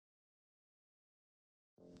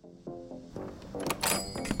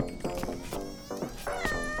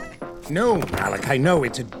No, Malachi, no.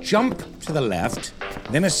 It's a jump to the left,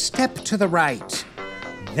 then a step to the right.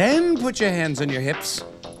 Then put your hands on your hips.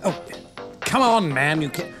 Oh, come on, man. You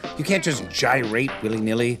can't just gyrate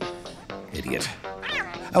willy-nilly. Idiot.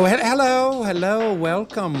 Oh, hello,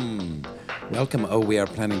 welcome. Welcome. Oh, we are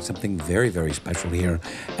planning something very, very special here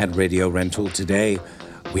at Radio Rental today.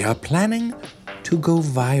 We are planning to go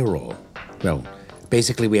viral. Well,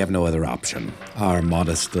 basically, we have no other option. Our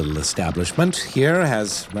modest little establishment here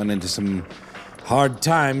has run into some hard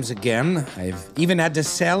times again. I've even had to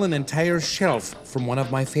sell an entire shelf from one of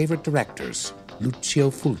my favorite directors, Lucio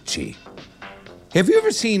Fulci. Have you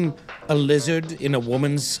ever seen a lizard in a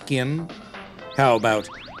woman's skin? How about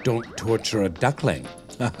Don't Torture a Duckling?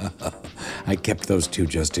 I kept those two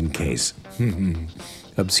just in case.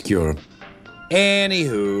 Obscure.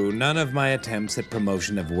 Anywho, none of my attempts at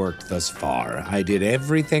promotion have worked thus far. I did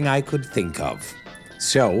everything I could think of.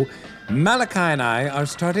 So, Malachi and I are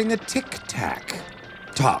starting a TikTok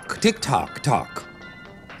talk.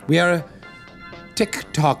 We are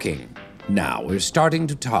tick-talking now. We're starting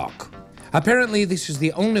to talk. Apparently, this is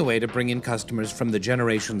the only way to bring in customers from the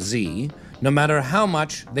Generation Z, no matter how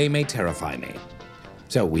much they may terrify me.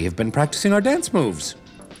 So we have been practicing our dance moves.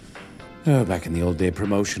 Oh, back in the old day,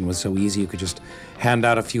 promotion was so easy. You could just hand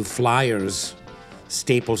out a few flyers,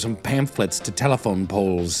 staple some pamphlets to telephone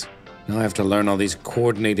poles. Now I have to learn all these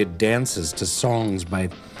coordinated dances to songs by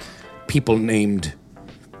people named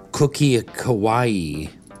Cookie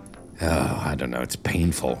Kawaii. Oh, I don't know, it's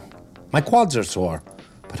painful. My quads are sore,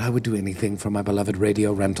 but I would do anything for my beloved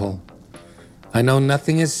Radio Rental. I know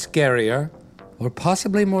nothing is scarier or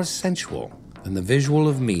possibly more sensual than the visual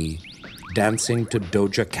of me dancing to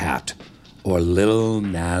Doja Cat or Lil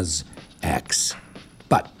Nas X.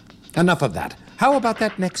 But enough of that. How about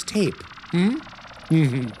that next tape?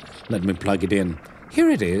 Let me plug it in. Here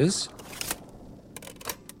it is.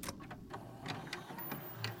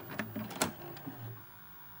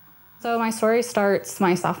 So my story starts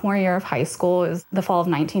my sophomore year of high school. It was the fall of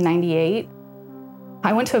 1998.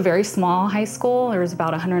 I went to a very small high school. There was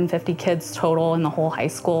about 150 kids total in the whole high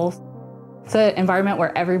school. It's an environment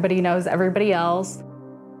where everybody knows everybody else.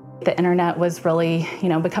 The internet was really,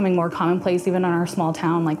 becoming more commonplace even in our small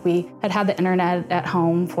town. Like we had the internet at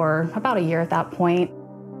home for about a year at that point.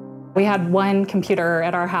 We had one computer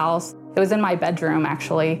at our house. It was in my bedroom,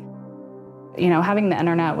 actually. Having the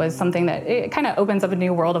internet was something that it kind of opens up a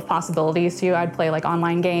new world of possibilities to you. I'd play like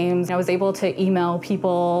online games. I was able to email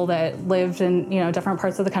people that lived in, different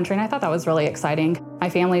parts of the country, and I thought that was really exciting. My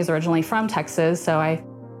family is originally from Texas, so I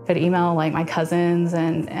could email like my cousins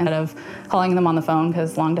and instead of calling them on the phone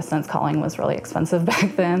because long distance calling was really expensive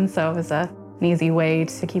back then. So it was an easy way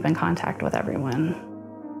to keep in contact with everyone.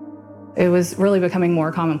 It was really becoming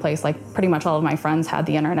more commonplace. Like pretty much all of my friends had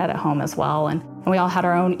the internet at home as well. And we all had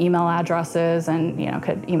our own email addresses and,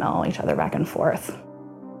 could email each other back and forth.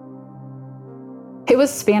 It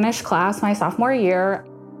was Spanish class my sophomore year.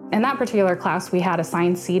 In that particular class, we had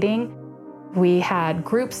assigned seating. We had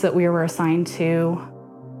groups that we were assigned to.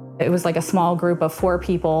 It was like a small group of 4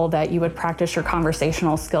 people that you would practice your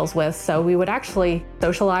conversational skills with. So we would actually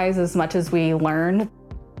socialize as much as we learned.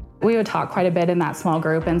 We would talk quite a bit in that small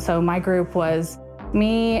group. And so my group was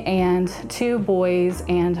me and 2 boys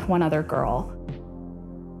and 1 other girl.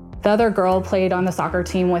 The other girl played on the soccer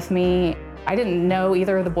team with me. I didn't know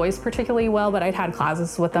either of the boys particularly well, but I'd had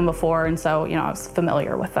classes with them before. And so, I was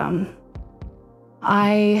familiar with them.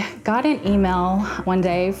 I got an email one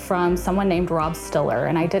day from someone named Rob Stiller,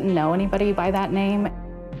 and I didn't know anybody by that name.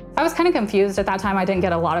 I was kind of confused at that time. I didn't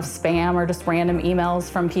get a lot of spam or just random emails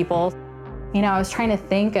from people. I was trying to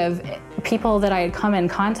think of people that I had come in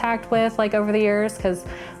contact with like over the years because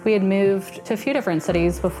we had moved to a few different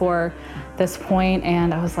cities before this point,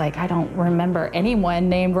 and I was like, I don't remember anyone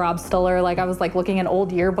named Rob Stiller. Like I was like looking at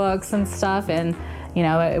old yearbooks and stuff, and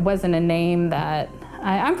it wasn't a name that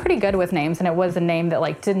I'm pretty good with names, and it was a name that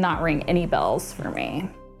like did not ring any bells for me.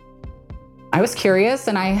 I was curious,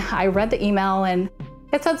 and I read the email, and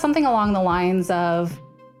it said something along the lines of,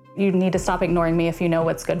 you need to stop ignoring me if you know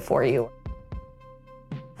what's good for you.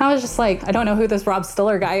 I was just like, I don't know who this Rob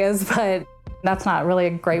Stiller guy is, but that's not really a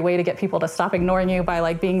great way to get people to stop ignoring you by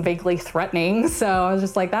like being vaguely threatening. So I was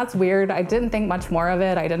just like, that's weird. I didn't think much more of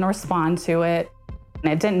it. I didn't respond to it.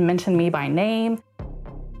 And it didn't mention me by name.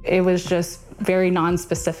 It was just very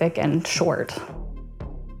non-specific and short.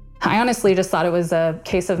 I honestly just thought it was a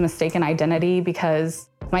case of mistaken identity because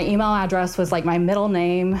my email address was like my middle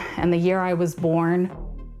name and the year I was born.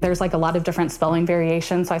 There's like a lot of different spelling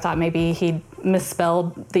variations, so I thought maybe he'd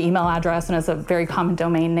misspelled the email address, and it's a very common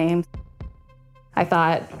domain name. I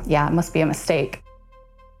thought, yeah, it must be a mistake.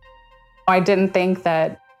 I didn't think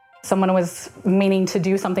that someone was meaning to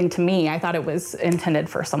do something to me. I thought it was intended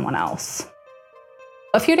for someone else.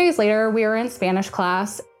 A few days later, we were in Spanish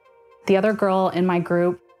class. The other girl in my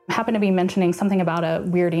group happened to be mentioning something about a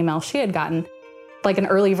weird email she had gotten, like an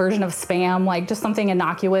early version of spam, like just something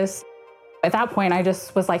innocuous. At that point, I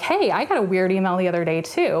just was like, hey, I got a weird email the other day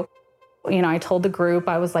too. I told the group,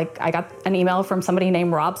 I was like, I got an email from somebody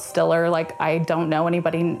named Rob Stiller. Like, I don't know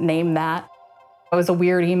anybody named that. It was a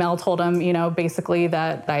weird email, told him, basically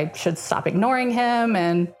that I should stop ignoring him.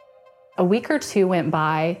 And a week or two went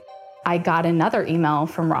by, I got another email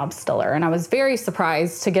from Rob Stiller, and I was very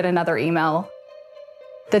surprised to get another email.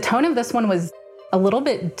 The tone of this one was a little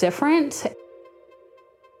bit different.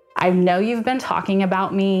 I know you've been talking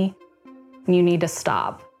about me. You need to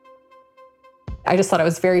stop. I just thought it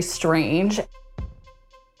was very strange.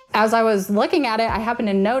 As I was looking at it, I happened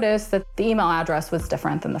to notice that the email address was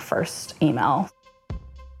different than the first email.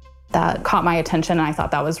 That caught my attention, and I thought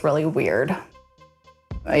that was really weird.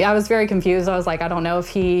 I was very confused. I was like, I don't know if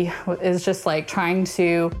he is just like trying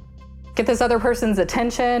to get this other person's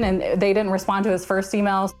attention, and they didn't respond to his first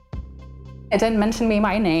email. It didn't mention me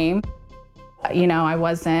by name. I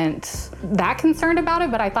wasn't that concerned about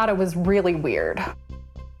it, but I thought it was really weird.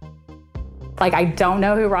 Like, I don't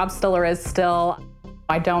know who Rob Stiller is still.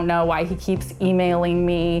 I don't know why he keeps emailing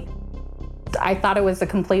me. I thought it was a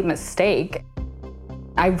complete mistake.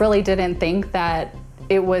 I really didn't think that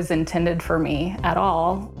it was intended for me at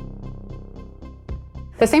all.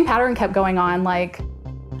 The same pattern kept going on, like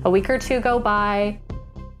a week or two go by,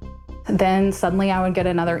 then suddenly I would get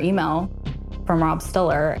another email from Rob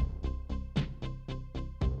Stiller.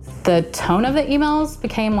 The tone of the emails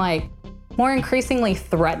became like more increasingly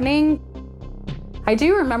threatening. I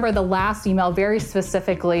do remember the last email very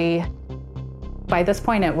specifically. By this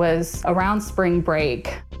point, it was around spring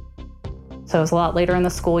break. So it was a lot later in the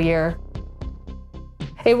school year.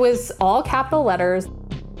 It was all capital letters.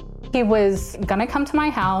 He was gonna come to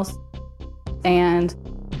my house and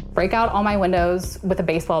break out all my windows with a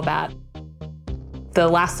baseball bat. The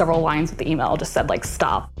last several lines of the email just said like,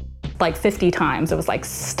 stop. Like 50 times. It was like,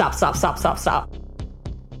 stop, stop, stop, stop, stop.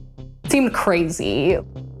 It seemed crazy.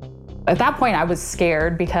 At that point, I was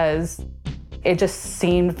scared because it just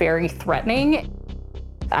seemed very threatening.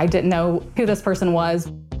 I didn't know who this person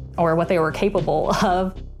was or what they were capable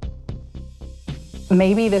of.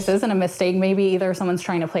 Maybe this isn't a mistake. Maybe either someone's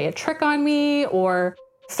trying to play a trick on me or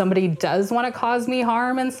somebody does want to cause me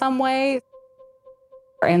harm in some way.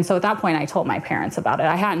 And so at that point, I told my parents about it.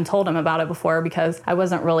 I hadn't told them about it before because I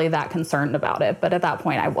wasn't really that concerned about it. But at that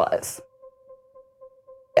point, I was.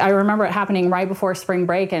 I remember it happening right before spring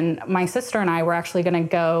break, and my sister and I were actually going to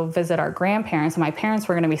go visit our grandparents, and my parents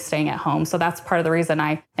were going to be staying at home. So that's part of the reason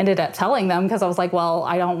I ended up telling them, because I was like, well,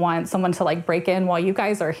 I don't want someone to like break in while you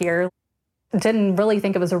guys are here. Didn't really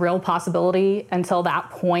think it was a real possibility until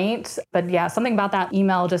that point. But yeah, something about that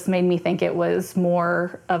email just made me think it was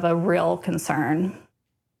more of a real concern.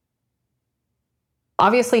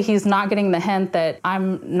 Obviously, he's not getting the hint that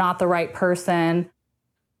I'm not the right person.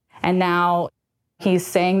 And now he's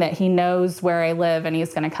saying that he knows where I live and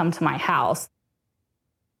he's going to come to my house.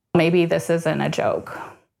 Maybe this isn't a joke.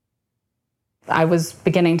 I was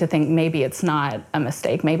beginning to think maybe it's not a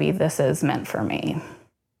mistake. Maybe this is meant for me.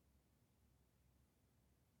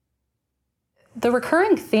 The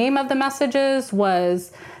recurring theme of the messages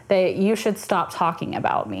was that you should stop talking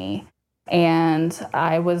about me. And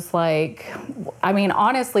I was like, I mean,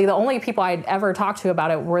 honestly, the only people I'd ever talked to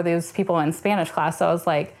about it were those people in Spanish class. So I was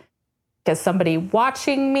like, is somebody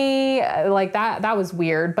watching me? Like that was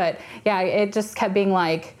weird. But yeah, it just kept being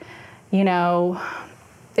like, you know,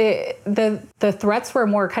 the threats were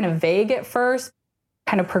more kind of vague at first,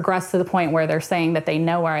 kind of progressed to the point where they're saying that they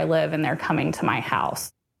know where I live and they're coming to my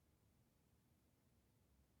house.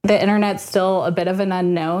 The internet's still a bit of an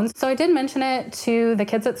unknown. So I did mention it to the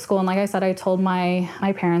kids at school. And like I said, I told my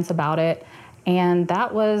parents about it. And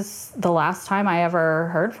that was the last time I ever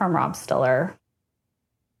heard from Rob Stiller.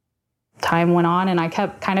 Time went on and I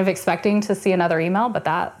kept kind of expecting to see another email, but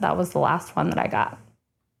that was the last one that I got.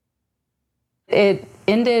 It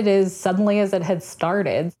ended as suddenly as it had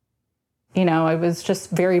started. You know, I was just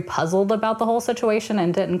very puzzled about the whole situation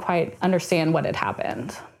and didn't quite understand what had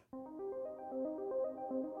happened.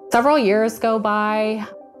 Several years go by,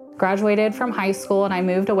 graduated from high school, and I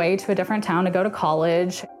moved away to a different town to go to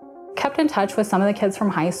college. Kept in touch with some of the kids from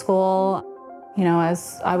high school. You know,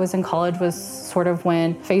 as I was in college was sort of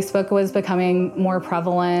when Facebook was becoming more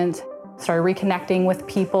prevalent. Started reconnecting with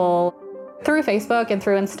people through Facebook and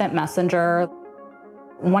through Instant Messenger.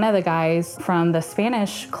 One of the guys from the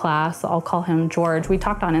Spanish class, I'll call him George, we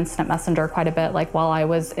talked on Instant Messenger quite a bit, like while I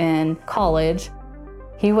was in college.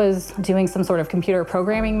 He was doing some sort of computer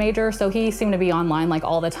programming major, so he seemed to be online like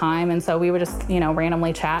all the time. And so we would just,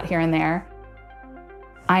 randomly chat here and there.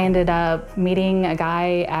 I ended up meeting a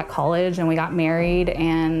guy at college and we got married.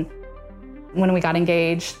 And when we got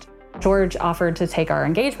engaged, George offered to take our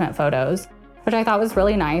engagement photos, which I thought was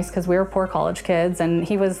really nice because we were poor college kids and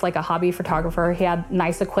he was like a hobby photographer. He had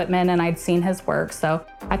nice equipment and I'd seen his work. So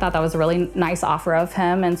I thought that was a really nice offer of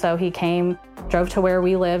him. And so he came, drove to where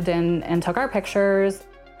we lived and took our pictures.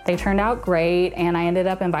 They turned out great. And I ended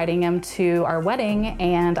up inviting him to our wedding.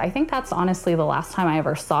 And I think that's honestly the last time I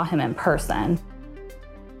ever saw him in person.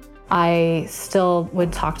 I still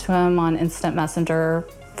would talk to him on Instant Messenger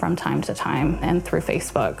from time to time and through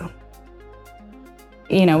Facebook.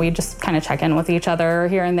 We just kind of check in with each other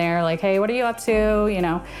here and there, like, hey, what are you up to?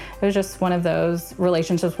 It was just one of those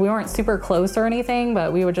relationships. We weren't super close or anything,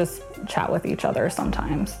 but we would just chat with each other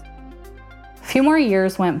sometimes. A few more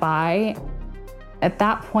years went by. At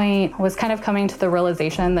that point, I was kind of coming to the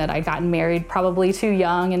realization that I'd gotten married probably too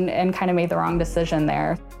young and kind of made the wrong decision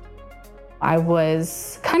there. I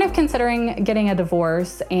was kind of considering getting a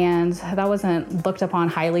divorce, and that wasn't looked upon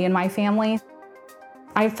highly in my family.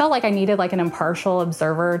 I felt like I needed like an impartial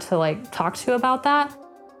observer to talk to about that.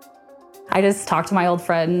 I just talked to my old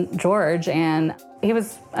friend George, and he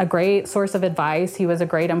was a great source of advice. He was a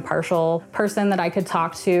great impartial person that I could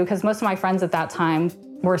talk to because most of my friends at that time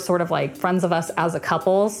were sort of like friends of us as a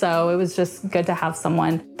couple. So it was just good to have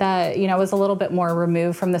someone that, was a little bit more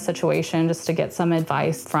removed from the situation just to get some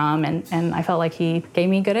advice from. And I felt like he gave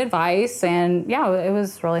me good advice, and yeah, it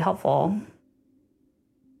was really helpful.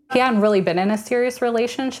 He hadn't really been in a serious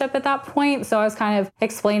relationship at that point. So I was kind of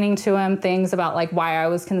explaining to him things about why I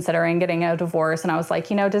was considering getting a divorce. And I was like,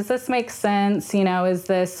 does this make sense? Is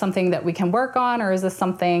this something that we can work on? Or is this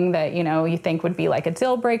something that, you think would be like a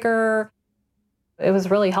deal breaker? It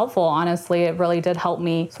was really helpful, honestly. It really did help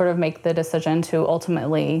me sort of make the decision to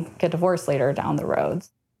ultimately get divorced later down the road.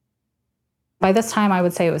 By this time, I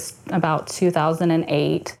would say it was about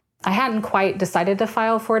 2008. I hadn't quite decided to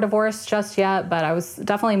file for a divorce just yet, but I was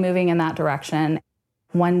definitely moving in that direction.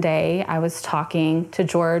 One day, I was talking to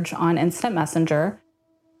George on Instant Messenger.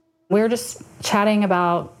 We were just chatting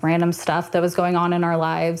about random stuff that was going on in our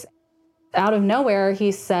lives. Out of nowhere,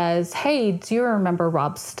 he says, hey, do you remember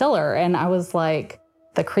Rob Stiller? And I was like,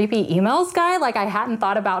 the creepy emails guy? I hadn't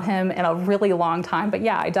thought about him in a really long time, but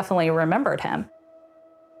yeah, I definitely remembered him.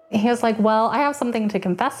 He was like, well, I have something to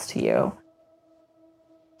confess to you.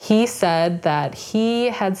 He said that he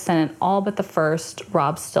had sent all but the first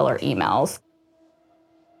Rob Stiller emails,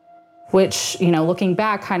 which, looking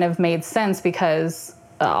back kind of made sense because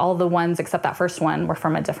all the ones except that first one were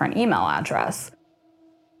from a different email address.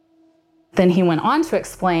 Then he went on to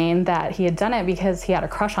explain that he had done it because he had a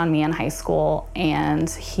crush on me in high school, and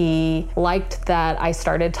he liked that I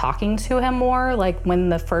started talking to him more, when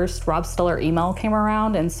the first Rob Stiller email came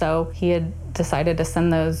around. And so he had decided to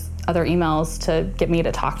send those other emails to get me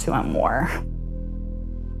to talk to him more.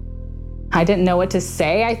 I didn't know what to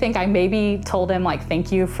say. I think I maybe told him,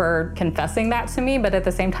 thank you for confessing that to me. But at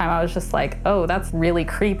the same time, I was just like, oh, that's really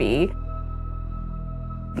creepy.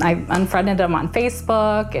 I unfriended him on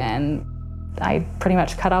Facebook, and I pretty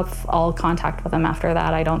much cut off all contact with him after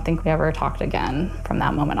that. I don't think we ever talked again from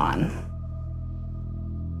that moment on.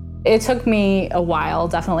 It took me a while,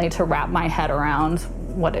 definitely, to wrap my head around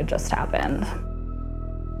what had just happened.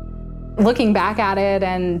 Looking back at it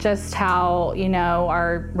and just how,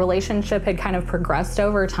 our relationship had kind of progressed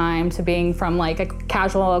over time to being from a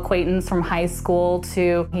casual acquaintance from high school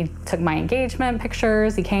to he took my engagement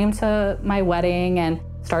pictures, he came to my wedding and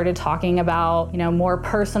started talking about, more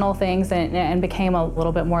personal things and became a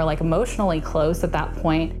little bit more emotionally close at that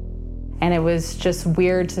point. And it was just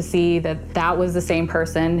weird to see that that was the same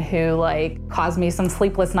person who caused me some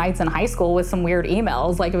sleepless nights in high school with some weird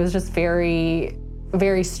emails. It was just very,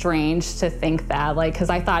 very strange to think that,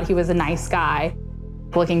 because I thought he was a nice guy.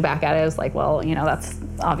 Looking back at it, I was like, well, that's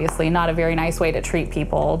obviously not a very nice way to treat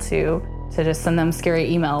people, to just send them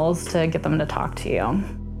scary emails to get them to talk to you.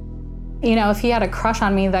 If he had a crush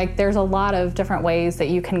on me, there's a lot of different ways that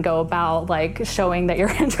you can go about showing that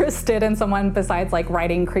you're interested in someone besides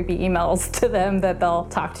writing creepy emails to them that they'll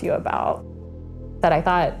talk to you about. That I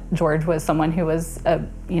thought George was someone who was a,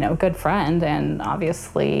 good friend, and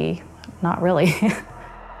obviously not really.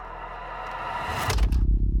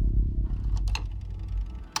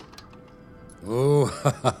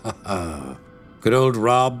 Oh, good old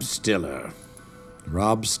Rob Stiller.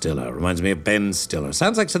 Rob Stiller reminds me of Ben Stiller.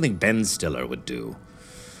 Sounds like something Ben Stiller would do.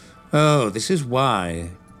 Oh, this is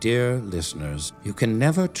why, dear listeners, you can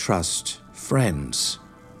never trust friends.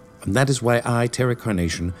 And that is why I, Terry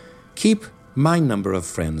Carnation, keep my number of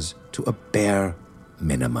friends to a bare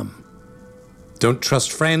minimum. Don't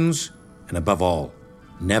trust friends, and above all,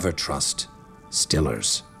 never trust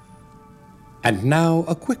stillers. And now,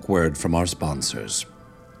 a quick word from our sponsors.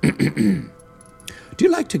 Do you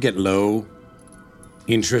like to get low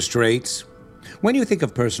interest rates? When you think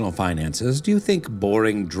of personal finances, do you think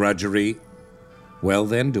boring drudgery? Well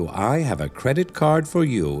then, do I have a credit card for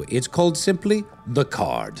you. It's called simply The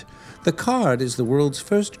Card. The Card is the world's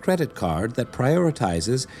first credit card that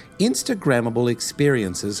prioritizes Instagrammable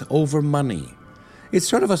experiences over money. It's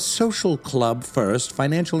sort of a social club first,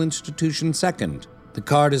 financial institution second. The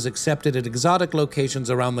card is accepted at exotic locations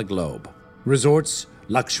around the globe. Resorts,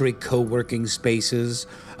 luxury co-working spaces,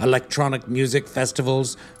 electronic music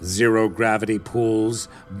festivals, zero-gravity pools,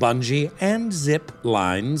 bungee and zip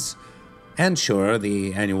lines. And sure,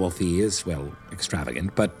 the annual fee is, well,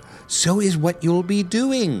 extravagant, but so is what you'll be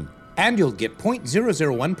doing. And you'll get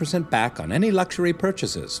 0.001% back on any luxury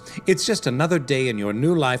purchases. It's just another day in your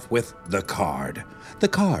new life with The Card. The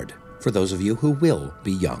Card, for those of you who will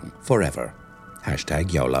be young forever.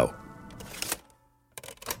 #YOLO.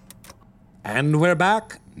 And we're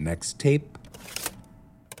back. Next tape.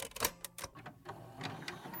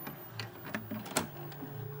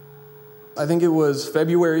 I think it was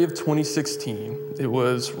February of 2016. It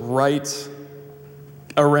was right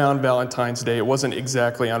around Valentine's Day. It wasn't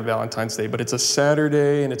exactly on Valentine's Day, but it's a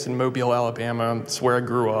Saturday and it's in Mobile, Alabama. It's where I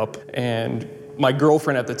grew up. And my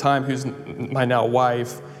girlfriend at the time, who's my now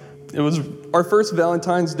wife, it was our first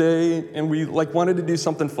Valentine's Day and we wanted to do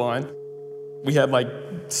something fun. We had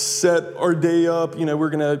set our day up,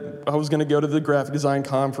 I was gonna go to the graphic design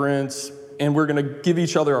conference and we're gonna give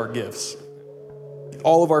each other our gifts.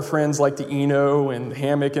 All of our friends like to Eno and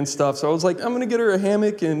hammock and stuff. So I was like, I'm gonna get her a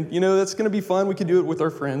hammock and that's gonna be fun. We can do it with our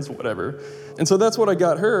friends, whatever. And so that's what I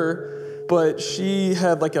got her, but she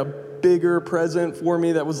had a bigger present for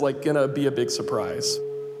me that was gonna be a big surprise.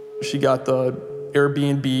 She got the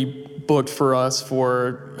Airbnb booked for us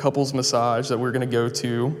for couples massage that we're gonna go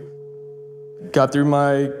to. Got through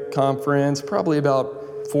my conference probably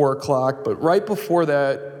about 4 o'clock, but right before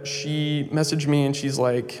that, she messaged me and she's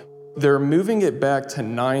like, they're moving it back to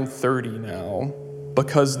 9:30 now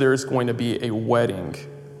because there's going to be a wedding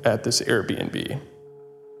at this Airbnb.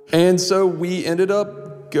 And so we ended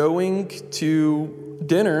up going to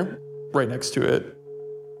dinner right next to it.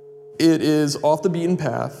 It is off the beaten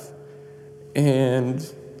path and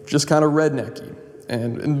just kind of rednecky.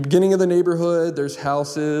 And in the beginning of the neighborhood, there's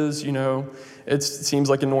houses, it seems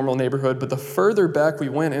like a normal neighborhood, but the further back we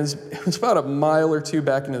went, it was about a mile or two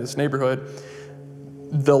back into this neighborhood,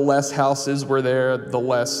 the less houses were there, the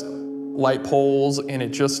less light poles, and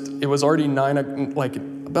it was already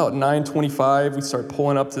about 9:25, we start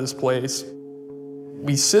pulling up to this place.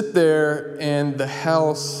 We sit there, and the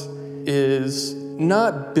house is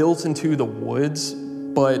not built into the woods,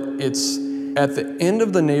 but it's at the end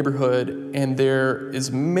of the neighborhood, and there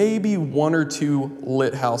is maybe 1 or 2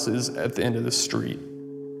 lit houses at the end of the street.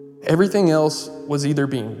 Everything else was either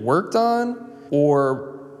being worked on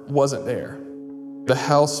or wasn't there. The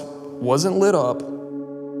house wasn't lit up,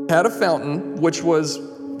 had a fountain, which was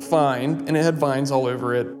fine, and it had vines all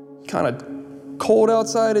over it. Kind of cold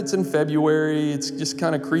outside, it's in February, it's just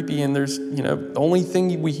kind of creepy, and there's, the only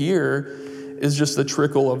thing we hear is just the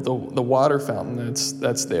trickle of the water fountain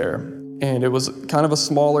that's there. And it was kind of a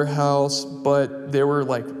smaller house, but there were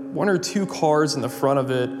 1 or 2 cars in the front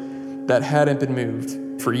of it that hadn't been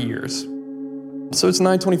moved for years. So it's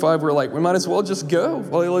 9:25, we're we might as well just go.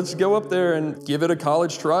 Well, let's go up there and give it a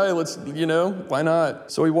college try. Let's, why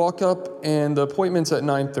not? So we walk up and the appointment's at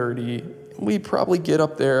 9:30. We probably get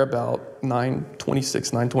up there about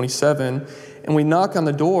 9:26, 9:27, and we knock on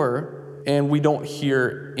the door and we don't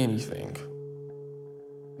hear anything.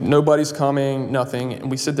 Nobody's coming, nothing, and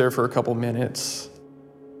we sit there for a couple minutes.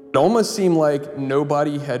 It almost seemed like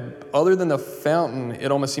nobody had, other than the fountain,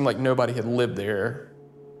 it almost seemed like nobody had lived there.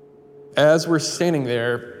 As we're standing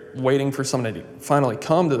there, waiting for someone to finally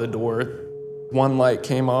come to the door, one light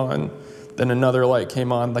came on, then another light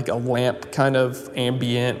came on, a lamp kind of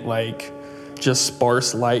ambient, just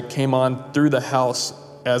sparse light came on through the house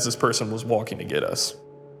as this person was walking to get us.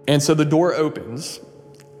 And so the door opens,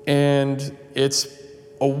 and it's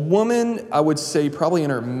a woman, I would say probably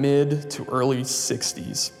in her mid to early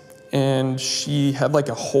 60s. And she had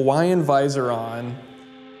a Hawaiian visor on.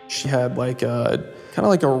 She had kind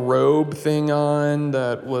of a robe thing on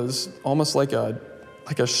that was almost like a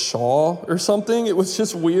shawl or something. It was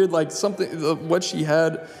just weird, what she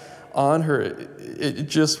had on her, it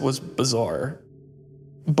just was bizarre.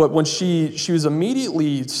 But when she was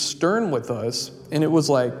immediately stern with us, and it was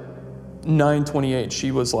 9:28,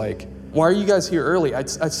 she was like, why are you guys here early? I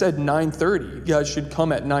said 9:30. You guys should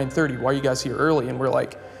come at 9:30. Why are you guys here early? And we're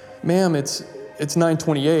like, ma'am, it's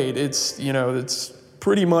 9:28. It's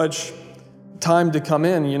pretty much time to come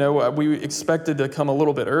in. We expected to come a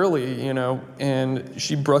little bit early, and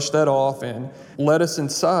she brushed that off and let us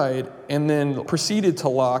inside and then proceeded to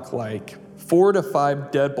lock like 4 to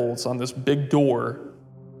 5 deadbolts on this big door.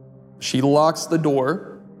 She locks the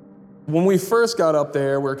door. When we first got up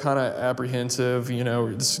there, we we're kind of apprehensive,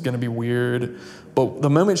 this is going to be weird. But the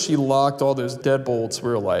moment she locked all those deadbolts,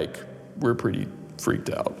 we're pretty freaked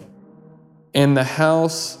out. And the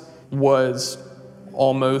house was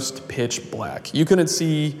almost pitch black. You couldn't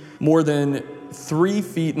see more than 3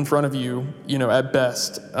 feet in front of you, at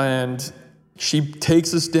best. And she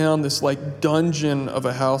takes us down this like dungeon of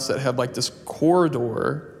a house that had like this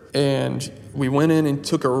corridor. And we went in and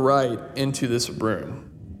took a right into this room.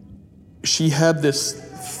 She had this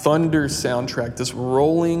thunder soundtrack, this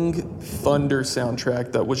rolling thunder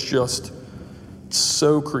soundtrack that was just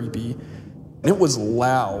so creepy. It was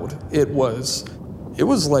loud. It was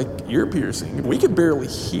like ear piercing. We could barely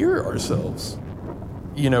hear ourselves.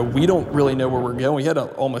 We don't really know where we're going. We had to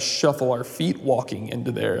almost shuffle our feet walking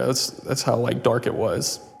into there. That's how like dark it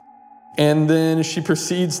was. And then she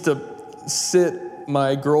proceeds to sit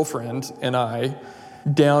my girlfriend and I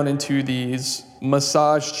down into these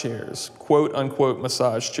massage chairs, quote unquote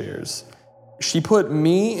massage chairs. She put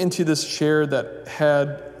me into this chair that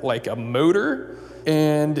had like a motor,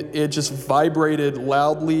 and it just vibrated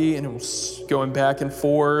loudly, and it was going back and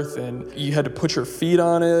forth, and you had to put your feet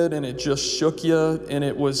on it, and it just shook you, and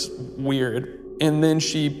it was weird. And then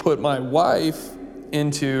she put my wife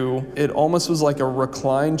into, it almost was like a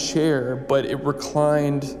reclined chair, but it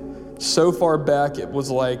reclined so far back, it was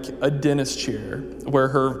like a dentist chair where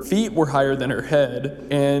her feet were higher than her head,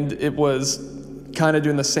 and it was kind of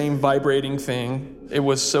doing the same vibrating thing. It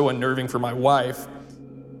was so unnerving for my wife.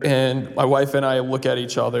 And my wife and I look at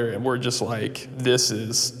each other and we're just like, this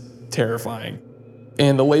is terrifying.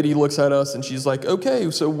 And the lady looks at us and she's like, okay,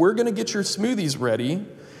 so we're gonna get your smoothies ready.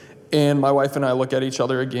 And my wife and I look at each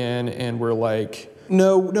other again and we're like,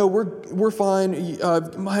 no, we're fine.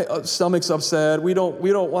 My stomach's upset. We don't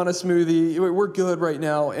want a smoothie. We're good right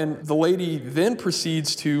now. And the lady then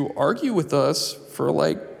proceeds to argue with us for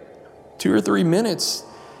like 2 or 3 minutes,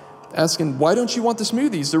 asking, why don't you want the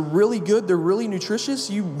smoothies? They're really good. They're really nutritious.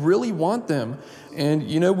 You really want them. And,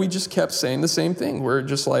 we just kept saying the same thing. We're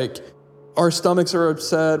just like, our stomachs are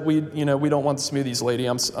upset. We don't want the smoothies, lady.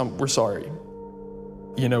 We're sorry.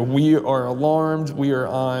 We are alarmed. We are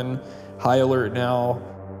on high alert now.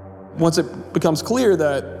 Once it becomes clear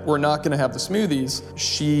that we're not going to have the smoothies,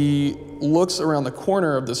 she looks around the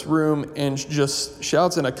corner of this room and just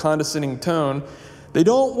shouts in a condescending tone, they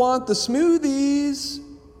don't want the smoothies,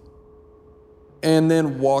 and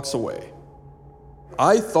then walks away.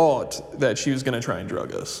 I thought that she was going to try and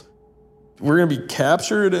drug us. We're going to be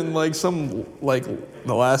captured in like some, like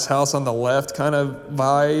The Last House on the Left kind of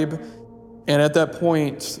vibe. And at that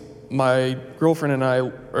point, my girlfriend and I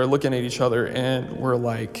are looking at each other and we're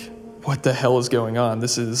like, what the hell is going on?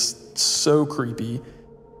 This is so creepy.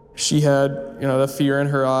 She had, that fear in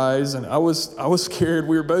her eyes, and I was scared.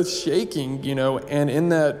 We were both shaking, and in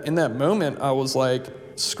that moment, I was like,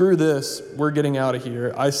 screw this, we're getting out of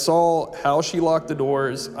here. I saw how she locked the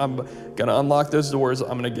doors. I'm gonna unlock those doors.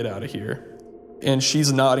 I'm gonna get out of here. And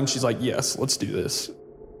she's nodding. She's like, yes, let's do this.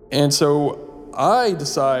 And so I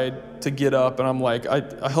decide to get up, and I'm like,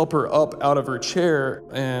 I help her up out of her chair,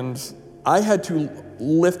 and I had to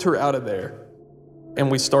lift her out of there.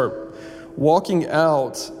 And we start walking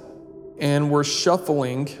out, and we're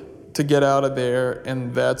shuffling to get out of there,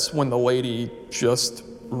 and that's when the lady just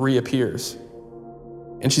reappears.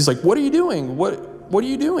 And she's like, what are you doing? What are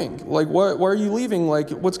you doing? Like, why are you leaving?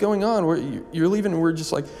 Like, what's going on? You're leaving, and we're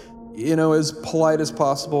just like, as polite as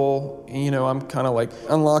possible. I'm kind of like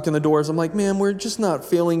unlocking the doors. I'm like, man, we're just not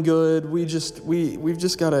feeling good. We just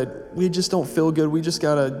don't feel good. We just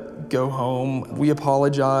gotta go home. We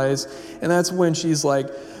apologize. And that's when she's like,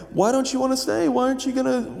 why don't you want to stay? Why aren't you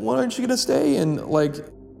gonna stay? And like,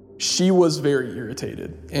 she was very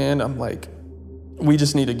irritated. And I'm like, we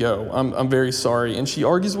just need to go. I'm very sorry. And she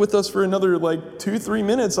argues with us for another like 2-3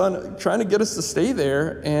 minutes on trying to get us to stay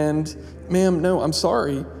there. And ma'am, no, I'm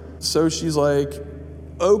sorry. So she's like,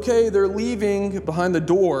 okay, they're leaving behind the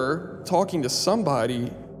door, talking to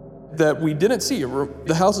somebody that we didn't see.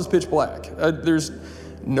 The house is pitch black. There's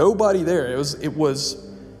nobody there. It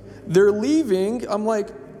was, they're leaving. I'm like,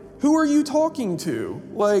 who are you talking to?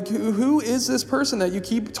 Like, who is this person that you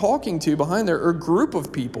keep talking to behind there, or group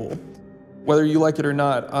of people? Whether you like it or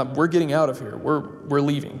not, we're getting out of here. We're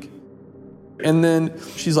leaving. And then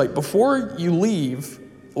she's like, before you leave,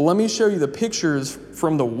 let me show you the pictures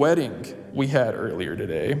from the wedding we had earlier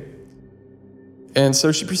today. And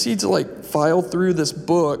so she proceeds to like file through this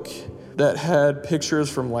book that had pictures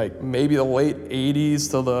from like maybe the late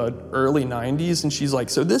 80s to the early 90s. And she's like,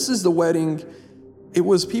 so this is the wedding. It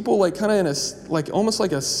was people like kind of in a, like almost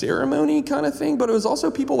like a ceremony kind of thing, but it was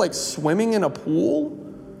also people like swimming in a pool.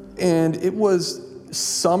 And it was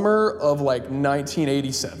summer of like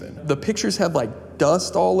 1987. The pictures had like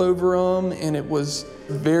dust all over them, and it was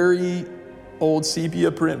very old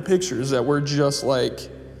sepia print pictures that were just like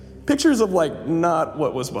pictures of like not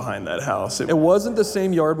what was behind that house. It wasn't the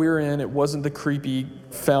same yard we were in. It wasn't the creepy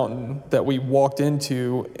fountain that we walked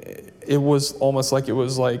into. It was almost like it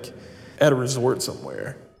was like at a resort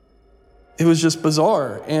somewhere. It was just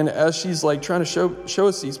bizarre. And as she's like trying to show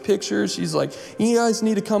us these pictures, she's like, you guys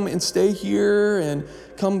need to come and stay here and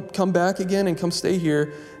come back again and come stay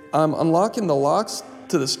here. I'm unlocking the locks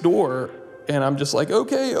to this door, and I'm just like,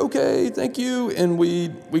 okay, thank you. And we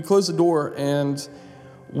close the door and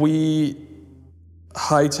we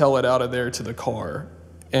hightail it out of there to the car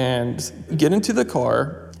and get into the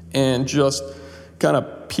car and just kind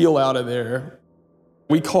of peel out of there.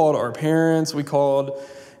 We called our parents, we called,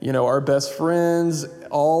 our best friends,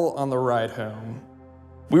 all on the ride home.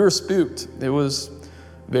 We were spooked. It was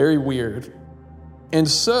very weird. And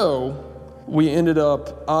so we ended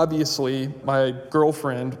up, obviously, my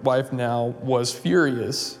girlfriend, wife now, was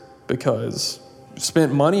furious because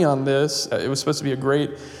spent money on this. It was supposed to be a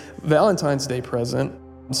great Valentine's Day present.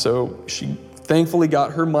 So she thankfully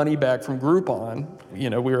got her money back from Groupon. We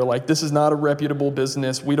were like, this is not a reputable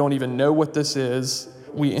business. We don't even know what this is.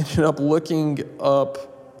 We ended up looking up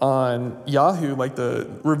on Yahoo, like the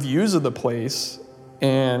reviews of the place.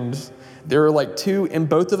 And there were like two, and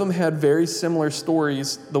both of them had very similar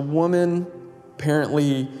stories. The woman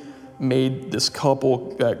apparently made this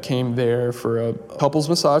couple that came there for a couples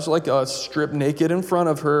massage like us strip naked in front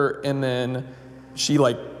of her, and then she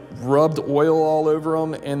like rubbed oil all over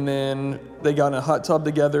them, and then they got in a hot tub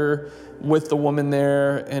together with the woman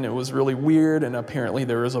there, and it was really weird. And apparently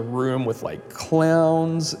there was a room with like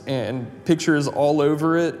clowns and pictures all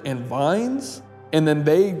over it and vines. And then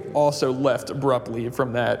they also left abruptly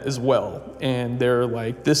from that as well. And they're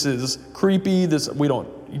like, this is creepy. We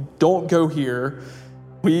don't go here.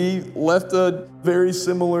 We left a very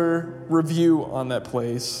similar review on that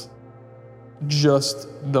place. Just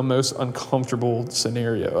the most uncomfortable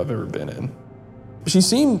scenario I've ever been in. She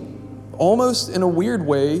seemed almost in a weird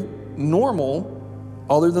way normal,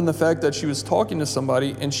 other than the fact that she was talking to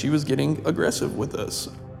somebody and she was getting aggressive with us.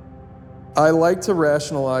 I like to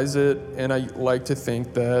rationalize it, and I like to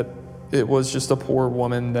think that it was just a poor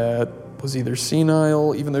woman that was either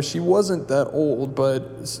senile, even though she wasn't that old,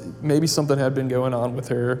 but maybe something had been going on with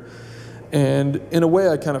her. And in a way,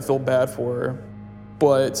 I kind of feel bad for her.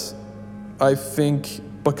 But I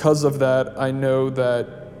think because of that, I know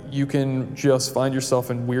that you can just find yourself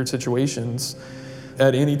in weird situations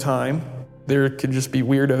at any time. There could just be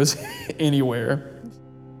weirdos anywhere.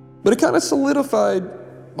 But it kind of solidified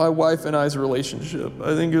my wife and I's relationship.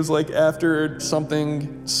 I think it was like after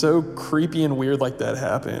something so creepy and weird like that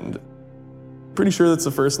happened. Pretty sure that's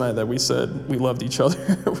the first night that we said we loved each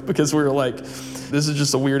other because we were like, this is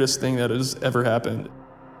just the weirdest thing that has ever happened.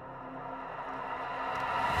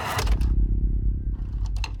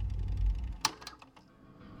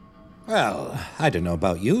 Well, I don't know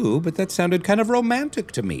about you, but that sounded kind of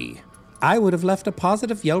romantic to me. I would have left a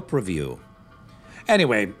positive Yelp review.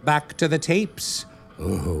 Anyway, back to the tapes.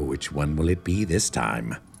 Oh, which one will it be this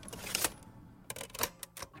time?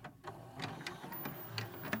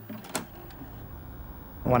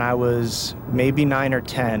 When I was maybe 9 or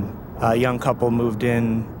 10, a young couple moved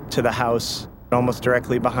in to the house almost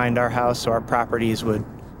directly behind our house, so our properties would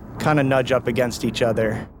kind of nudge up against each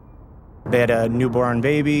other. They had a newborn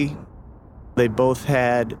baby. They both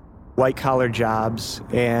had white-collar jobs,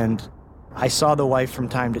 and I saw the wife from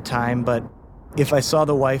time to time, but if I saw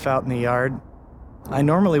the wife out in the yard, I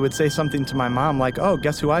normally would say something to my mom like, oh,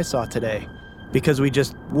 guess who I saw today? Because we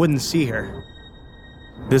just wouldn't see her.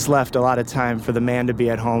 This left a lot of time for the man to be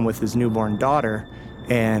at home with his newborn daughter,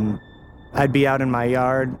 and I'd be out in my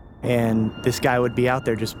yard, and this guy would be out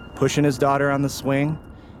there just pushing his daughter on the swing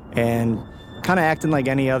and kind of acting like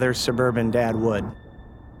any other suburban dad would.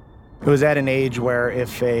 It was at an age where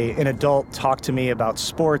if an adult talked to me about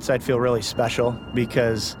sports, I'd feel really special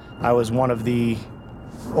because I was one of the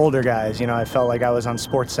older guys. I felt like I was on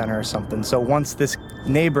SportsCenter or something. So once this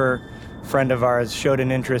neighbor friend of ours showed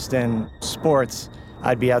an interest in sports,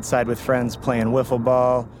 I'd be outside with friends playing wiffle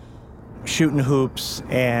ball, shooting hoops,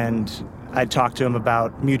 and I'd talk to him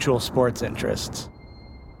about mutual sports interests.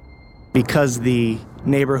 Because the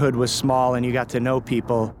neighborhood was small and you got to know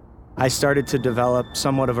people, I started to develop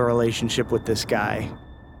somewhat of a relationship with this guy.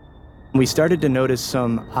 We started to notice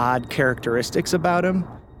some odd characteristics about him.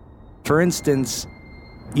 For instance,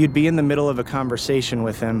 you'd be in the middle of a conversation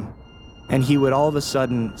with him, and he would all of a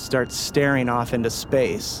sudden start staring off into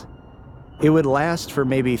space. It would last for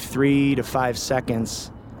maybe 3 to 5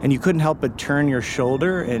 seconds, and you couldn't help but turn your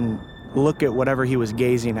shoulder and look at whatever he was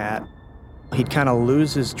gazing at. He'd kind of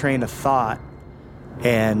lose his train of thought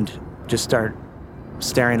and just start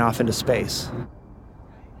staring off into space.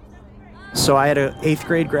 So I had an 8th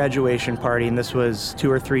grade graduation party, and this was 2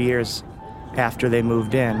 or 3 years after they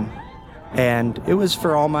moved in. And it was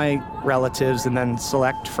for all my relatives and then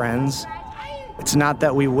select friends. It's not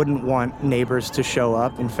that we wouldn't want neighbors to show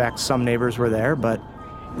up. In fact, some neighbors were there, but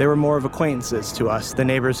they were more of acquaintances to us, the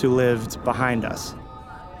neighbors who lived behind us.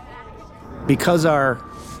 Because our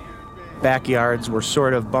backyards were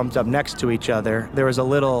sort of bumped up next to each other, there was a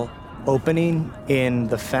little opening in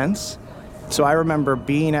the fence. So I remember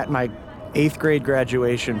being at my 8th grade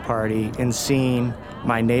graduation party and seeing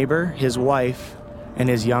my neighbor, his wife, and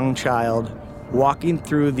his young child walking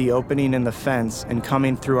through the opening in the fence and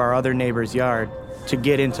coming through our other neighbor's yard to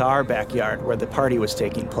get into our backyard where the party was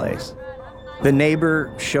taking place. The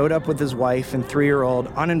neighbor showed up with his wife and 3-year-old,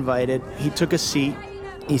 uninvited. He took a seat,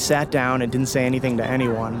 he sat down and didn't say anything to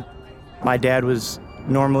anyone. My dad was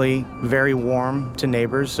normally very warm to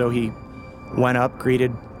neighbors, so he went up,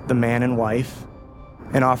 greeted the man and wife,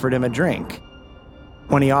 and offered him a drink.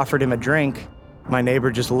 When he offered him a drink, my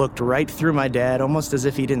neighbor just looked right through my dad, almost as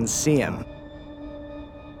if he didn't see him.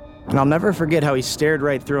 And I'll never forget how he stared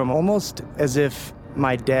right through him, almost as if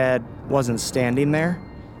my dad wasn't standing there.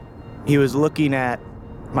 He was looking at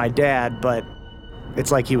my dad, but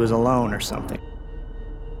it's like he was alone or something.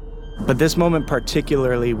 But this moment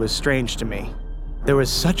particularly was strange to me. There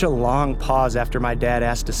was such a long pause after my dad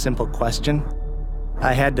asked a simple question.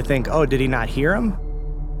 I had to think, oh, did he not hear him?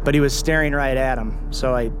 But he was staring right at him,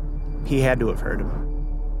 so he had to have heard him.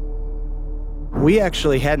 We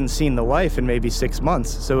actually hadn't seen the wife in maybe 6 months,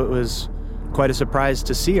 so it was quite a surprise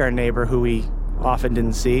to see our neighbor who we often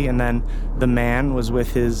didn't see. And then the man was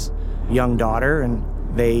with his young daughter, and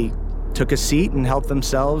they took a seat and helped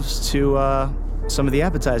themselves to some of the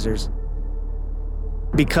appetizers.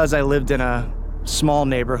 Because I lived in a small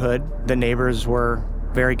neighborhood, the neighbors were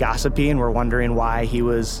very gossipy and were wondering why he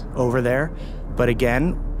was over there. But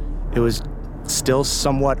again, it was still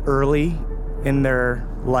somewhat early in their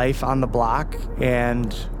life on the block,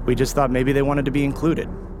 and we just thought maybe they wanted to be included.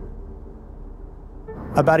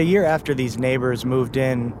 About a year after these neighbors moved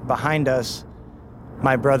in behind us,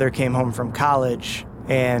 my brother came home from college,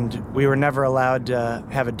 and we were never allowed to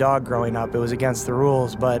have a dog growing up. It was against the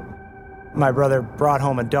rules, but my brother brought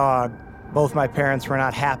home a dog. Both my parents were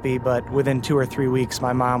not happy, but within 2 or 3 weeks,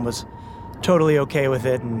 my mom was totally okay with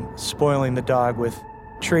it and spoiling the dog with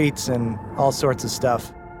treats and all sorts of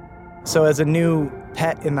stuff. So as a new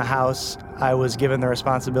pet in the house, I was given the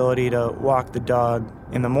responsibility to walk the dog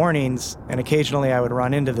in the mornings, and occasionally I would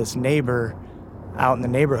run into this neighbor out in the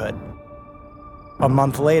neighborhood. A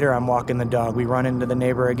month later, I'm walking the dog. We run into the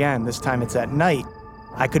neighbor again. This time it's at night.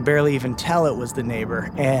 I could barely even tell it was the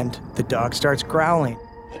neighbor, and the dog starts growling.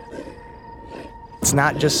 It's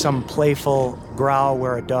not just some playful growl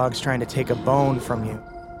where a dog's trying to take a bone from you.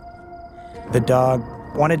 The dog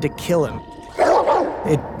wanted to kill him.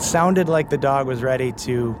 It sounded like the dog was ready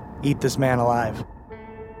to eat this man alive.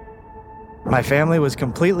 My family was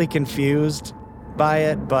completely confused by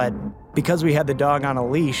it, but because we had the dog on a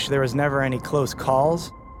leash, there was never any close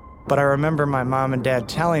calls. But I remember my mom and dad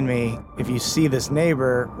telling me, if you see this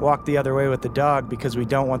neighbor, walk the other way with the dog because we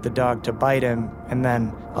don't want the dog to bite him and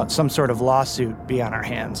then some sort of lawsuit be on our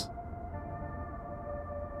hands.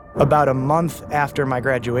 About a month after my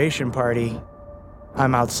graduation party,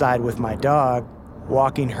 I'm outside with my dog,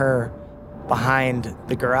 walking her behind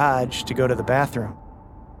the garage to go to the bathroom.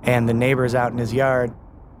 And the neighbor's out in his yard,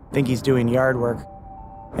 think he's doing yard work.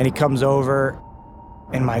 And he comes over,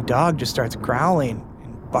 and my dog just starts growling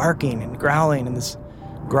and barking and growling, and this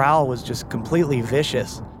growl was just completely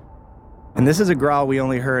vicious. And this is a growl we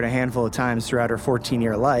only heard a handful of times throughout her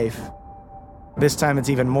 14-year life. This time it's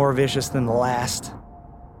even more vicious than the last.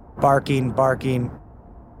 Barking, barking.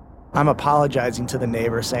 I'm apologizing to the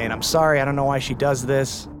neighbor, saying, I'm sorry, I don't know why she does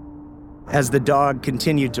this. As the dog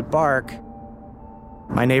continued to bark,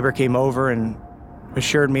 my neighbor came over and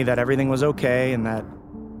assured me that everything was okay and that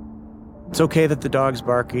it's okay that the dog's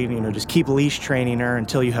barking, just keep leash training her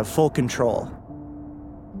until you have full control.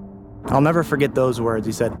 I'll never forget those words.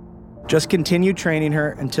 He said, Just continue training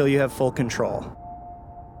her until you have full control.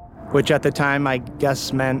 Which at the time, I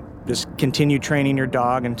guess meant just continue training your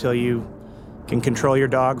dog until you can control your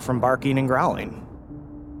dog from barking and growling.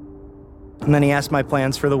 And then he asked my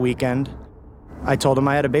plans for the weekend. I told him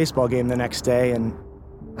I had a baseball game the next day, and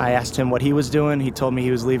I asked him what he was doing. He told me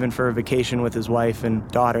he was leaving for a vacation with his wife and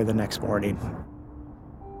daughter the next morning.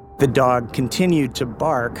 The dog continued to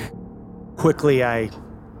bark. Quickly, I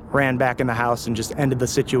ran back in the house and just ended the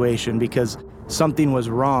situation because something was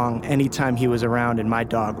wrong anytime he was around and my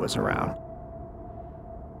dog was around.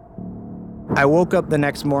 I woke up the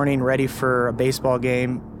next morning ready for a baseball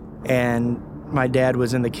game, and my dad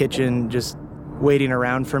was in the kitchen just waiting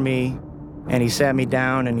around for me, and he sat me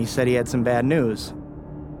down and he said he had some bad news.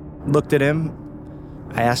 Looked at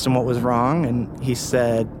him, I asked him what was wrong, and he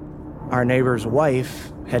said our neighbor's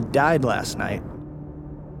wife had died last night.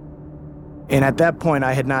 And at that point,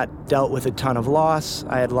 I had not dealt with a ton of loss.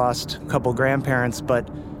 I had lost a couple grandparents, but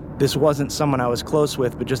this wasn't someone I was close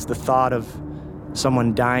with, but just the thought of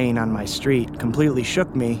someone dying on my street completely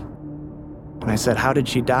shook me. And I said, how did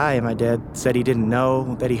she die? And my dad said he didn't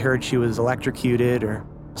know, that he heard she was electrocuted or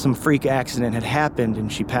some freak accident had happened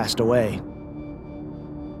and she passed away.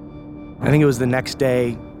 I think it was the next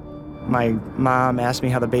day, my mom asked me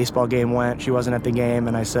how the baseball game went. She wasn't at the game,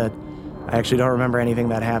 and I said, I actually don't remember anything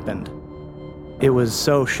that happened. It was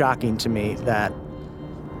so shocking to me that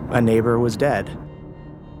a neighbor was dead.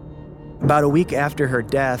 About a week after her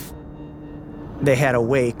death, they had a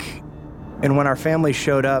wake, and when our family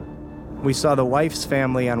showed up, we saw the wife's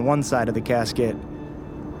family on one side of the casket,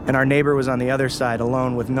 and our neighbor was on the other side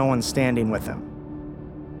alone with no one standing with him.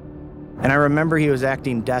 And I remember he was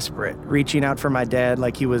acting desperate, reaching out for my dad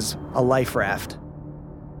like he was a life raft.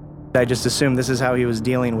 I just assumed this is how he was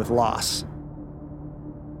dealing with loss.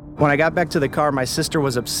 When I got back to the car, my sister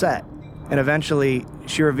was upset, and eventually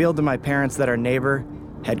she revealed to my parents that our neighbor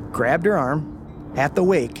had grabbed her arm at the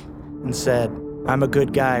wake and said, I'm a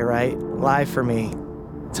good guy, right? Lie for me.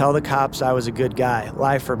 Tell the cops I was a good guy.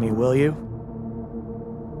 Lie for me, will you?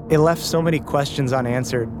 It left so many questions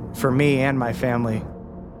unanswered for me and my family.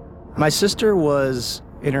 My sister was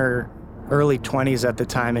in her early 20s at the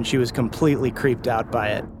time, and she was completely creeped out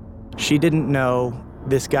by it. She didn't know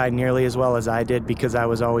this guy nearly as well as I did because I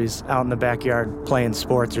was always out in the backyard playing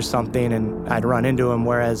sports or something, and I'd run into him,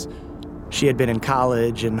 whereas she had been in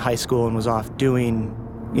college and high school and was off doing,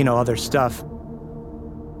 other stuff.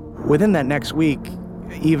 Within that next week,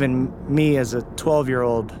 even me as a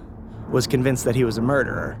 12-year-old was convinced that he was a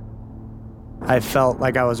murderer. I felt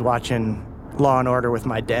like I was watching Law and Order with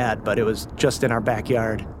my dad, but it was just in our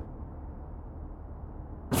backyard.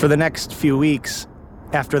 For the next few weeks,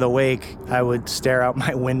 after the wake, I would stare out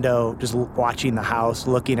my window, just watching the house,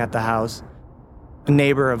 looking at the house. A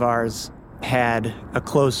neighbor of ours had a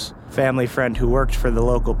close family friend who worked for the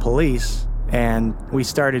local police, and we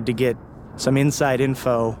started to get some inside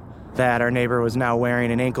info that our neighbor was now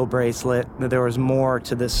wearing an ankle bracelet, that there was more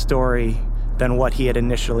to this story than what he had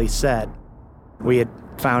initially said. We had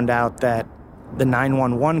found out that the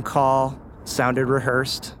 911 call sounded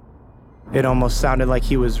rehearsed. It almost sounded like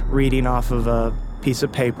he was reading off of a piece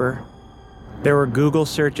of paper. There were Google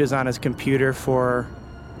searches on his computer for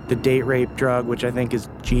the date rape drug, which I think is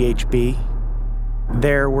GHB.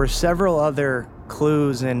 There were several other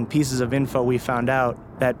clues and pieces of info we found out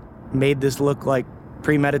that made this look like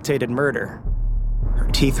premeditated murder. Her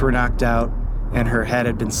teeth were knocked out and her head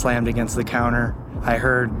had been slammed against the counter. I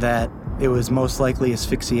heard that it was most likely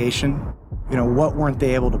asphyxiation. What weren't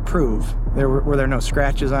they able to prove? Were there no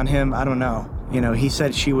scratches on him? I don't know. He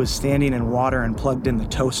said she was standing in water and plugged in the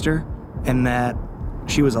toaster and that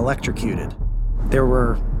she was electrocuted. There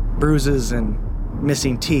were bruises and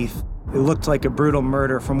missing teeth. It looked like a brutal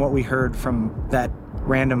murder from what we heard from that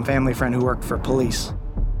random family friend who worked for police.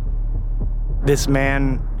 This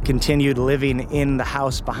man continued living in the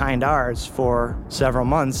house behind ours for several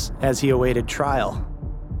months as he awaited trial.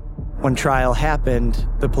 When trial happened,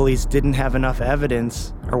 the police didn't have enough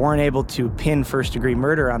evidence or weren't able to pin first-degree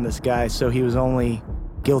murder on this guy, so he was only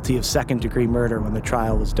guilty of second-degree murder when the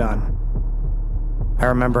trial was done. I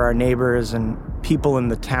remember our neighbors and people in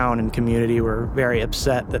the town and community were very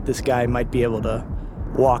upset that this guy might be able to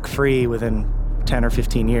walk free within 10 or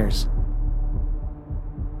 15 years.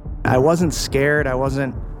 I wasn't scared. I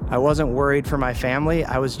wasn't worried for my family.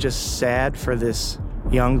 I was just sad for this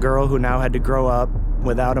young girl who now had to grow up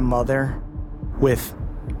without a mother, with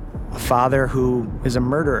a father who is a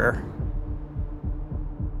murderer.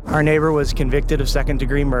 Our neighbor was convicted of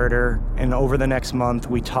second-degree murder, and over the next month,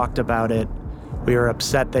 we talked about it. We were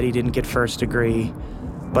upset that he didn't get first degree,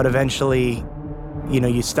 but eventually,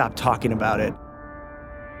 you stop talking about it.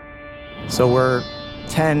 So we're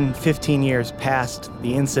 10, 15 years past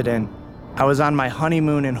the incident. I was on my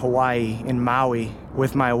honeymoon in Hawaii, in Maui,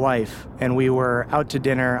 with my wife, and we were out to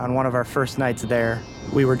dinner on one of our first nights there.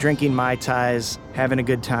 We were drinking Mai Tais, having a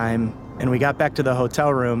good time, and we got back to the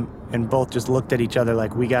hotel room and both just looked at each other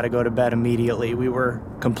like, we gotta go to bed immediately. We were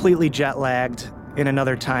completely jet-lagged in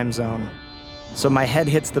another time zone. So my head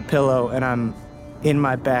hits the pillow and I'm in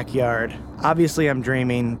my backyard. Obviously I'm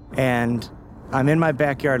dreaming, and I'm in my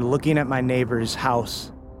backyard looking at my neighbor's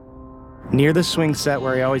house near the swing set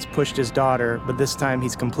where he always pushed his daughter, but this time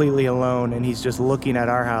he's completely alone and he's just looking at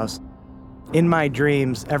our house. In my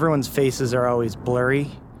dreams, everyone's faces are always blurry,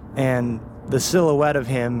 and the silhouette of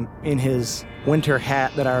him in his winter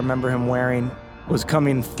hat that I remember him wearing was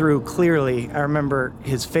coming through clearly. I remember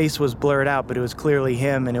his face was blurred out, but it was clearly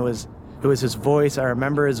him, and it was his voice. I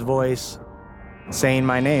remember his voice saying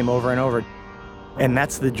my name over and over. And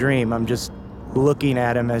that's the dream. I'm just looking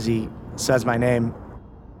at him as he says my name.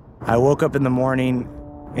 I woke up in the morning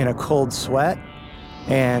in a cold sweat,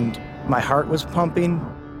 and my heart was pumping.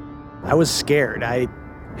 I was scared. I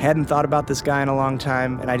hadn't thought about this guy in a long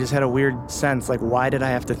time, and I just had a weird sense, like, why did I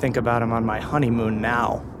have to think about him on my honeymoon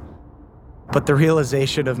now? But the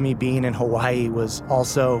realization of me being in Hawaii was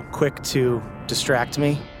also quick to distract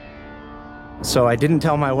me. So I didn't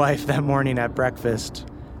tell my wife that morning at breakfast.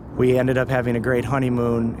 We ended up having a great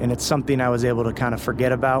honeymoon, and it's something I was able to kind of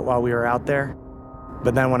forget about while we were out there.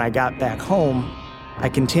 But then when I got back home, I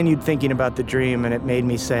continued thinking about the dream, and it made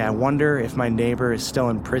me say, I wonder if my neighbor is still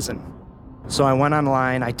in prison. So I went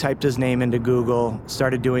online, I typed his name into Google,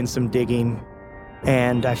 started doing some digging,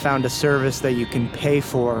 and I found a service that you can pay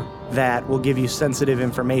for that will give you sensitive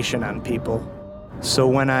information on people. So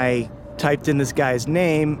when I typed in this guy's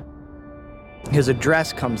name, his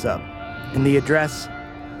address comes up, and the address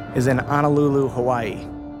is in Honolulu, Hawaii.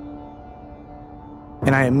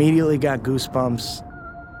 And I immediately got goosebumps,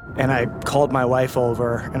 and I called my wife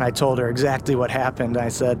over, and I told her exactly what happened. I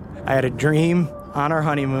said, I had a dream on our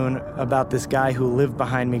honeymoon about this guy who lived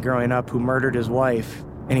behind me growing up, who murdered his wife,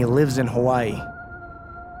 and he lives in Hawaii.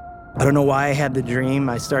 I don't know why I had the dream.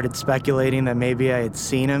 I started speculating that maybe I had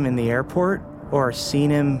seen him in the airport or seen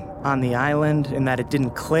him on the island, and that it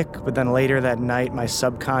didn't click, but then later that night, my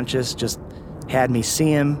subconscious just had me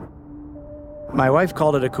see him. My wife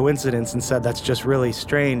called it a coincidence and said that's just really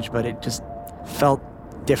strange, but it just felt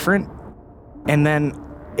different. And then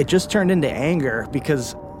it just turned into anger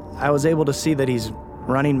because I was able to see that he's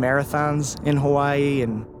running marathons in Hawaii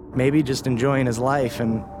and maybe just enjoying his life.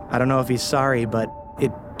 And I don't know if he's sorry, but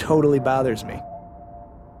it totally bothers me.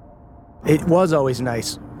 It was always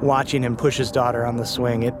nice watching him push his daughter on the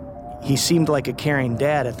swing. He seemed like a caring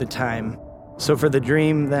dad at the time. So for the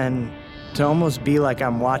dream then to almost be like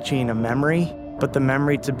I'm watching a memory, but the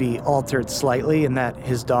memory to be altered slightly and that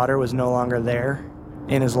his daughter was no longer there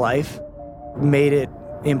in his life, made it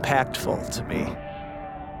impactful to me.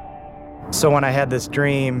 So when I had this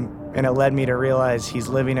dream and it led me to realize he's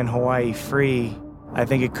living in Hawaii free, I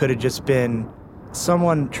think it could have just been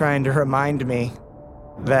someone trying to remind me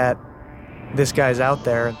that this guy's out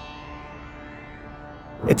there.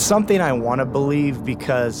 It's something I want to believe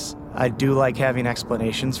because I do like having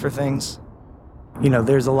explanations for things. You know,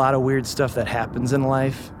 there's a lot of weird stuff that happens in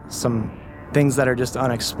life, some things that are just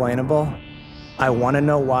unexplainable. I want to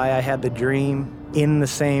know why I had the dream in the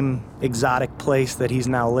same exotic place that he's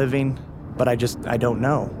now living, but I don't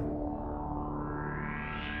know.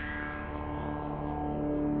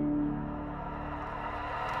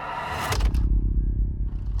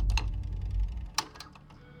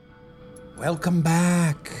 Welcome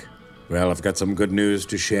back. Well, I've got some good news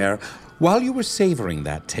to share. While you were savoring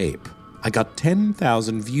that tape, I got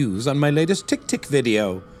 10,000 views on my latest Tick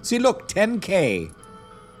video. See, look, 10K.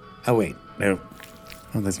 Oh, wait, no.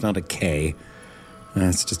 Oh, that's not a K.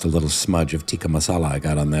 That's just a little smudge of tikka masala I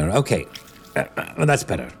got on there. Okay, that's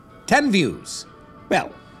better. 10 views.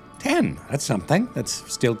 Well, 10, that's something.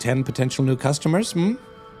 That's still 10 potential new customers,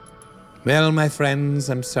 Well, my friends,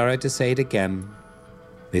 I'm sorry to say it again.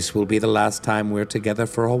 This will be the last time we're together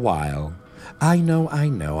for a while. I know,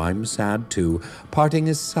 I'm sad too. Parting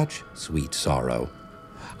is such sweet sorrow.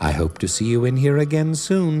 I hope to see you in here again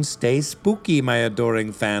soon. Stay spooky, my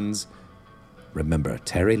adoring fans. Remember,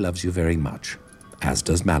 Terry loves you very much, as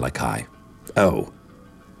does Malachi. Oh,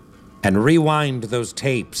 and rewind those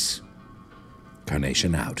tapes.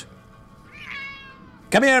 Carnation out.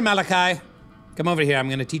 Come here, Malachi. Come over here. I'm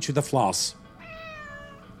going to teach you the floss.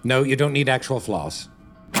 No, you don't need actual floss.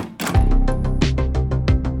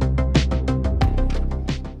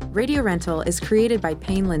 Radio Rental is created by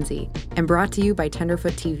Payne Lindsay and brought to you by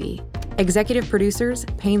Tenderfoot TV. Executive producers,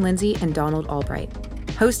 Payne Lindsay and Donald Albright.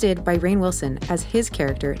 Hosted by Rainn Wilson as his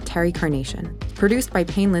character, Terry Carnation. Produced by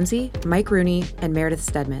Payne Lindsay, Mike Rooney, and Meredith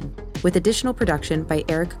Stedman, with additional production by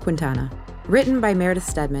Eric Quintana. Written by Meredith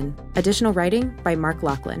Stedman. Additional writing by Mark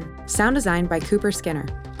Lachlan. Sound design by Cooper Skinner.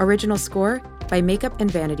 Original score by Makeup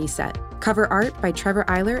and Vanity Set. Cover art by Trevor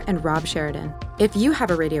Eiler and Rob Sheridan. If you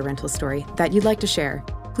have a radio rental story that you'd like to share,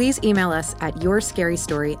 please email us at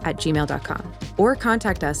yourscarystory@gmail.com or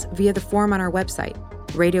contact us via the form on our website,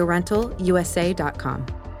 radiorentalusa.com.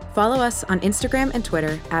 Follow us on Instagram and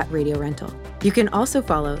Twitter @RadioRental. You can also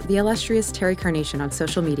follow the illustrious Terry Carnation on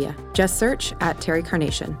social media. Just search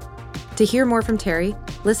 @TerryCarnation. To hear more from Terry,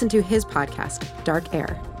 listen to his podcast, Dark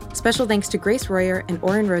Air. Special thanks to Grace Royer and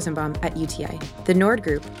Oren Rosenbaum at UTA, the Nord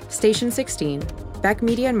Group, Station 16, Beck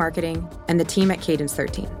Media and Marketing, and the team at Cadence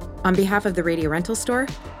 13. On behalf of the Radio Rental Store,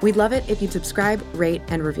 we'd love it if you'd subscribe, rate,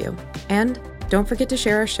 and review. And don't forget to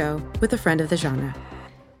share our show with a friend of the genre.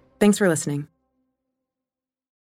 Thanks for listening.